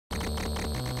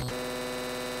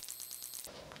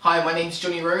Hi, my name's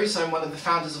Johnny Rose. I'm one of the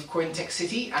founders of Croydon Tech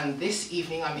City, and this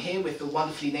evening I'm here with the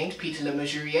wonderfully named Peter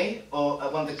Masurier, or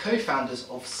one of the co-founders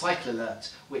of Cycle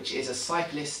Alert, which is a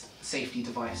cyclist safety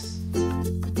device.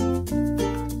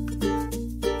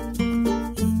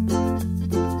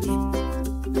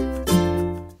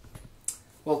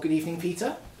 Well, good evening,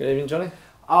 Peter. Good evening, Johnny.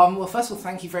 Well, first of all,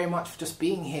 thank you very much for just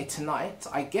being here tonight.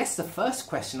 I guess the first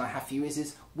question I have for you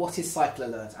is what is Cycle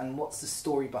Alert and what's the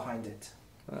story behind it?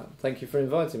 Thank you for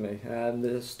inviting me.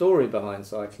 The story behind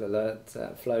Cycle Alert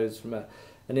flows from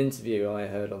an interview I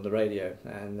heard on the radio,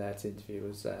 and that interview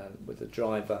was with a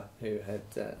driver who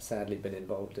had sadly been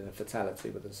involved in a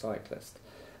fatality with a cyclist.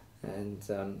 And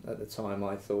at the time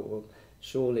I thought, well,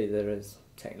 surely there is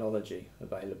technology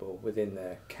available within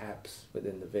their cabs,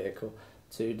 within the vehicle,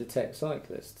 to detect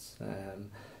cyclists.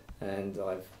 And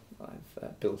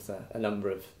I've built a number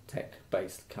of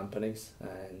tech-based companies,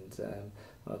 and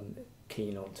I'm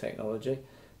keen on technology,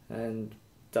 and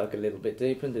dug a little bit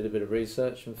deeper and did a bit of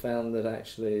research and found that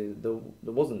actually there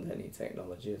wasn't any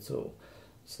technology at all.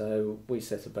 So we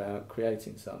set about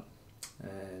creating some,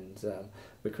 and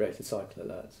we created Cycle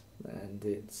Alert, and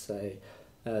it's a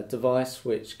device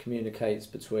which communicates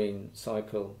between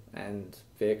cycle and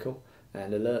vehicle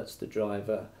and alerts the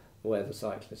driver where the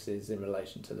cyclist is in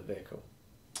relation to the vehicle.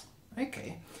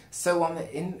 Okay, so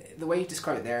in the way you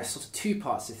describe it, there are sort of two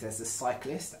parts. If there's the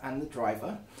cyclist and the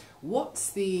driver,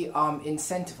 what's the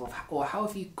incentive of, or how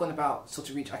have you gone about sort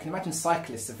of reach? I can imagine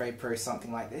cyclists are very pro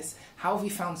something like this. How have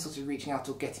you found sort of reaching out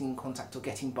or getting in contact or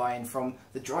getting buy-in from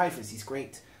the drivers? These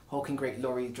great hulking great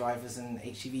lorry drivers and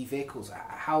HGV vehicles.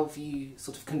 How have you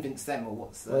sort of convinced them, or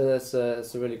what's the? Well, that's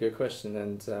a really good question,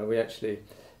 and we actually.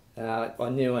 I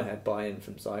knew I had buy-in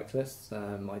from cyclists.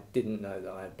 I didn't know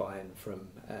that I had buy-in from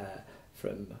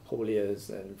hauliers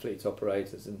and fleet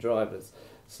operators and drivers.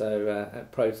 So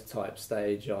at prototype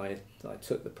stage, I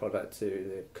took the product to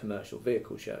the Commercial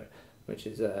Vehicle Show, which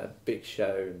is a big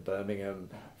show in Birmingham,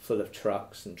 full of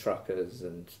trucks and truckers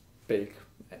and big,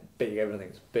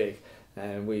 everything's big.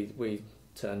 And we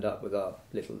turned up with our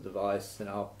little device and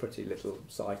our pretty little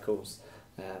cycles.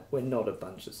 We're not a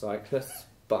bunch of cyclists,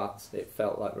 but it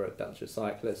felt like we're a bunch of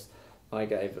cyclists. I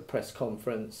gave a press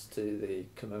conference to the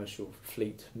commercial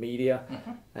fleet media,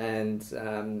 and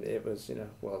it was,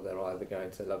 well, they're either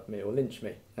going to love me or lynch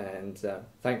me. And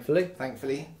thankfully,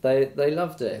 they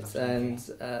loved it, and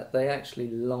they actually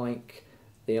like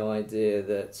the idea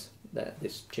that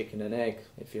this chicken and egg,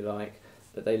 if you like,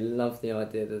 that they love the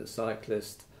idea that the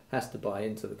cyclist has to buy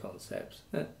into the concept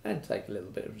and take a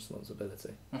little bit of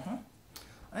responsibility.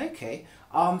 Okay,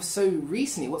 so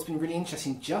recently what's been really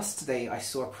interesting, just today I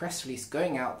saw a press release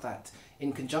going out that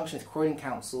in conjunction with Croydon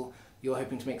Council you're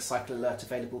hoping to make Cycle Alert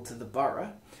available to the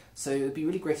borough. So it would be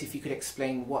really great if you could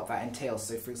explain what that entails.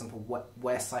 So for example,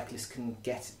 where cyclists can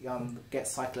get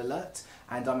Cycle Alert,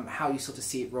 and how you sort of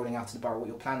see it rolling out in the borough, what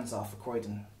your plans are for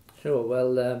Croydon. Sure,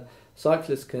 well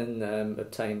cyclists can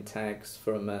obtain tags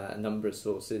from a number of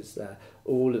sources.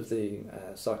 All of the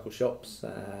cycle shops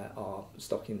are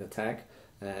stocking the tag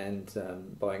and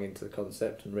buying into the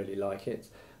concept and really like it.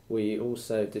 We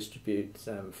also distribute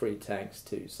free tags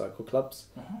to cycle clubs.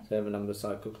 So we have a number of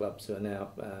cycle clubs who are now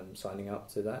signing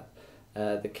up to that.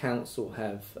 The council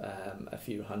have a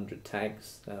few hundred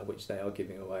tags which they are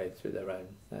giving away through their own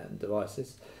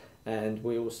devices. And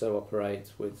we also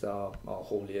operate with our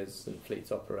hauliers and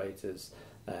fleet operators,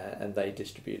 and they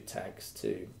distribute tags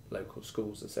to local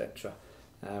schools, etc.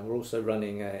 We're also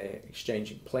running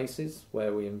exchanging places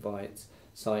where we invite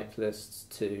cyclists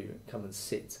to come and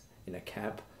sit in a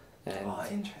cab.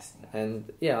 And, interesting. And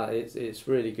yeah, it's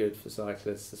really good for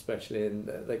cyclists, especially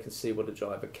in they can see what a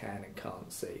driver can and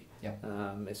can't see. Yep.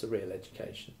 It's a real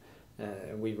education.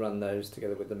 We run those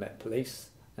together with the Met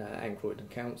Police and Croydon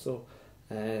Council,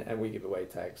 and we give away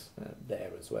tags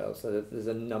there as well. So there's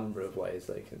a number of ways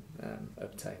they can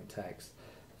obtain tags.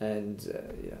 And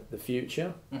the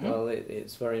future, well,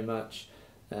 it's very much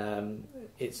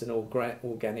it's an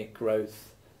organic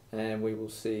growth, and we will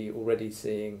already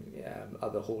seeing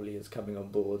other hauliers coming on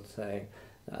board saying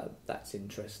that's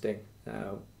interesting,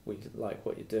 we like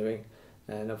what you're doing,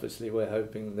 and obviously we're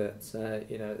hoping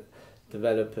that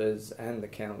developers and the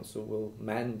council will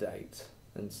mandate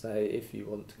and say, if you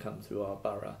want to come to our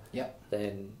borough,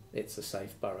 then it's a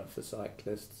safe borough for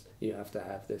cyclists, you have to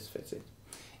have this fitted.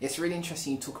 It's really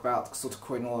interesting you talk about sort of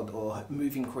Croydon or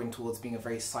moving Croydon towards being a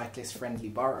very cyclist-friendly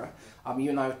borough. You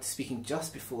and I were speaking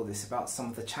just before this about some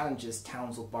of the challenges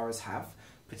towns or boroughs have,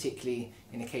 particularly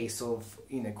in the case of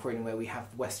Croydon, where we have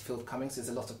Westfield coming, so there's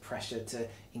a lot of pressure to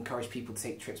encourage people to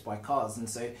take trips by cars. And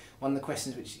so one of the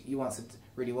questions which you answered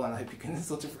really well, and I hope you can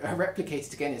sort of replicate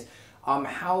it again, is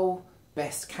how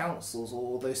best councils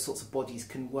or those sorts of bodies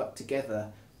can work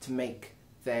together to make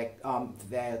their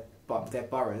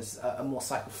boroughs a more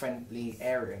cycle-friendly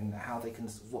area, and how they can,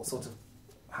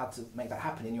 how to make that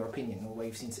happen in your opinion, or where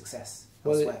you've seen success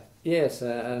elsewhere? Yes,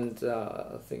 and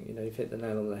I think you've hit the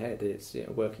nail on the head. It's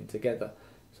working together.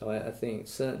 So I think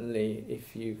certainly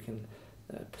if you can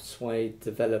persuade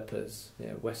developers,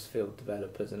 Westfield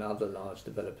developers and other large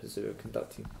developers who are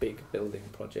conducting big building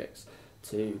projects,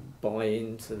 to buy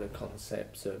into the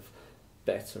concepts of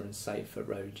better and safer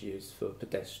road use for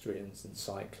pedestrians and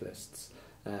cyclists,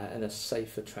 and a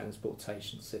safer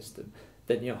transportation system,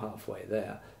 then you're halfway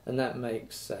there. And that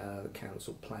makes the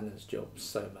council planners' job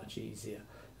so much easier,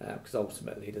 because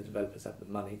ultimately the developers have the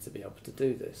money to be able to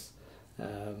do this.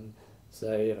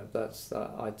 So that's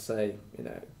I'd say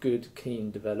good,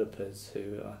 keen developers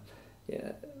who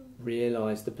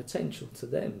realise the potential to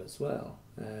them as well,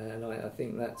 and I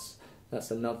think that's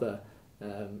another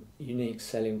unique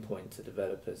selling point to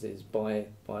developers, is by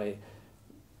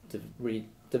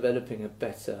developing a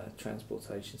better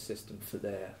transportation system for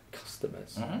their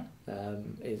customers,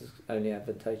 is only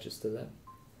advantageous to them.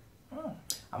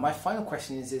 And my final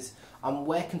question is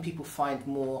where can people find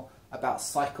more about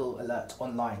Cycle Alert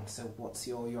online? So what's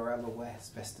your URL, or where's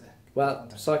best to... Well,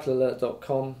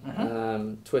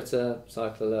 cyclealert.com, Twitter,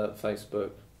 Cycle Alert,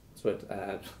 Facebook, Cycle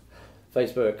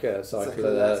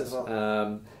Alert. As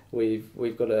well.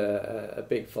 We've got a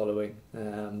big following.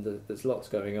 There's lots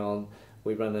going on.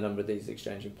 We run a number of these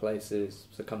exchanging places,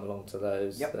 so come along to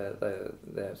those. Yep.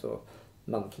 They're sort of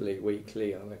monthly,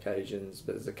 weekly on occasions,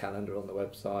 but there's a calendar on the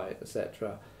website,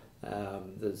 etc.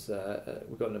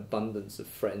 We've got an abundance of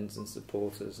friends and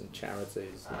supporters and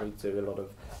charities. We do a lot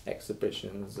of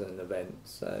exhibitions and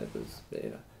events. So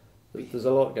there's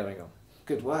a lot going on.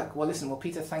 Good work. Well, listen,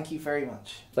 Peter, thank you very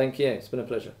much. Thank you. It's been a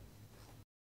pleasure.